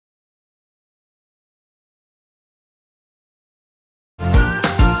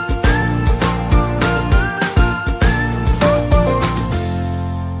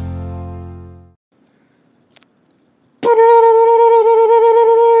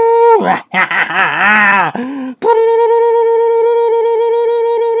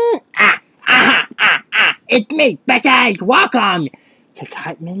It's me, Betty. Welcome to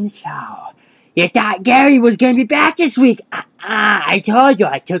Cartman's show. You thought Garry was gonna be back this week? I told you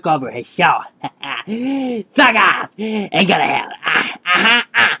I took over his show. Fuck off and go to hell.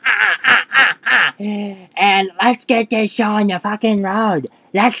 And let's get this show on the fucking road.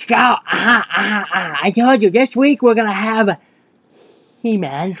 Let's go. I told you this week we're gonna have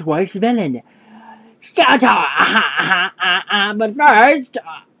He-Man's worst villain, Skeletor. But first,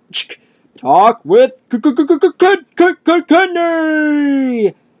 talk with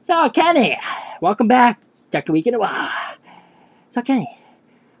Kenny. So Kenny, welcome back. Dr. Weekend. So Kenny,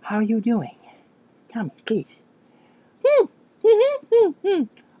 how are you doing? Tell me, please. Oh,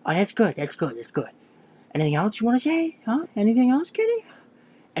 that's good. Anything else you want to say? Huh? Anything else, Kenny?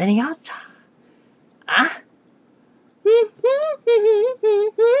 Anything else? Huh?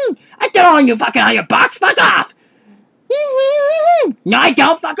 I don't want you fucking on your box. Fuck off. No, I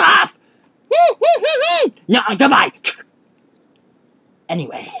don't. Fuck off. No, goodbye.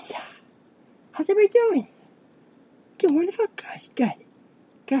 Anyways, how's everybody doing? Doing wonderful. Good.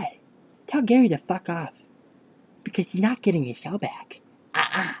 Tell Garry to fuck off. Because he's not getting his show back.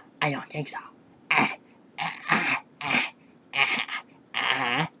 I don't think so.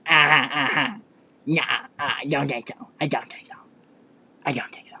 Nah, I don't think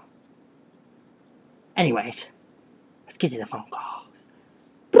so. Anyways, let's get to the phone calls.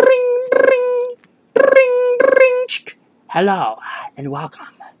 Bring. Hello, and welcome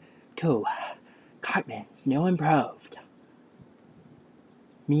to Cartman's new improved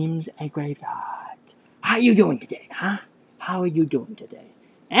Memes and Graveyards. How you doing today, huh? How are you doing today?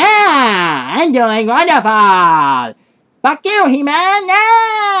 I'm doing wonderful! Fuck you, He-Man!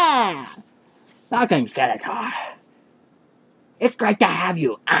 Yeah! Welcome, Skeletor. It's great to have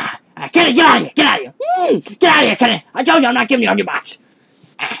you. Kenny, get out of here! Get out of here, Kenny! I told you I'm not giving you on your box.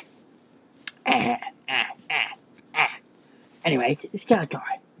 Anyway, Skeletor,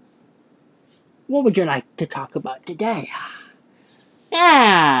 what would you like to talk about today?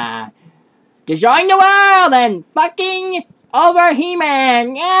 Destroying the world and fucking over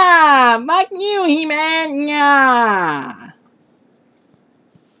He-Man. Yeah, fuck you, He-Man. Yeah.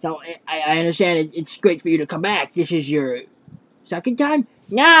 So I understand it's great for you to come back. This is your second time?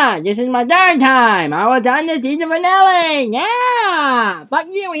 Yeah, this is my third time. I was on the season finale. Yeah, fuck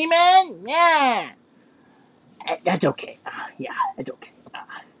you, He-Man. Yeah. That's okay. That's okay.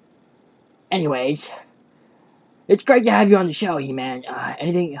 Anyways, it's great to have you on the show, He-Man.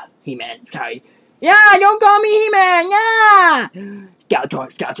 Anything? He-Man, sorry. Yeah, don't call me He-Man, yeah!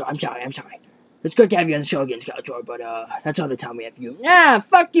 Skeletor, I'm sorry. It's good to have you on the show again, Skeletor, but, that's all the time we have for you. Yeah,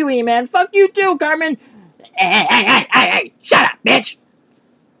 fuck you, He-Man. Fuck you too, Cartman. Hey, shut up, bitch!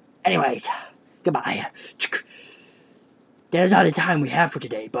 Anyways, goodbye. That's all the time we have for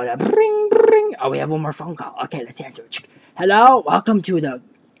today, but, bring. Oh, we have one more phone call. Okay, let's answer it. Hello, welcome to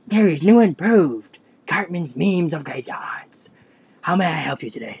Garry's new improved Cartman's Memes of Graveyards. How may I help you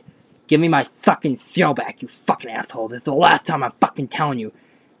today? Give me my fucking throwback, you fucking asshole. This is the last time I'm fucking telling you.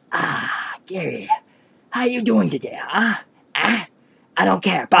 Garry, how you doing today, huh? I don't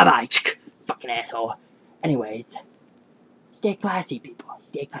care. Bye-bye, fucking asshole. Anyways, stay classy, people.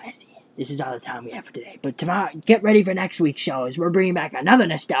 Stay classy. This is all the time we have for today. But tomorrow, get ready for next week's show as we're bringing back another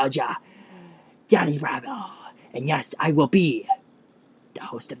nostalgia, Johnny Bravo. And yes, I will be the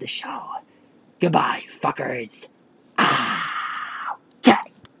host of the show. Goodbye, fuckers.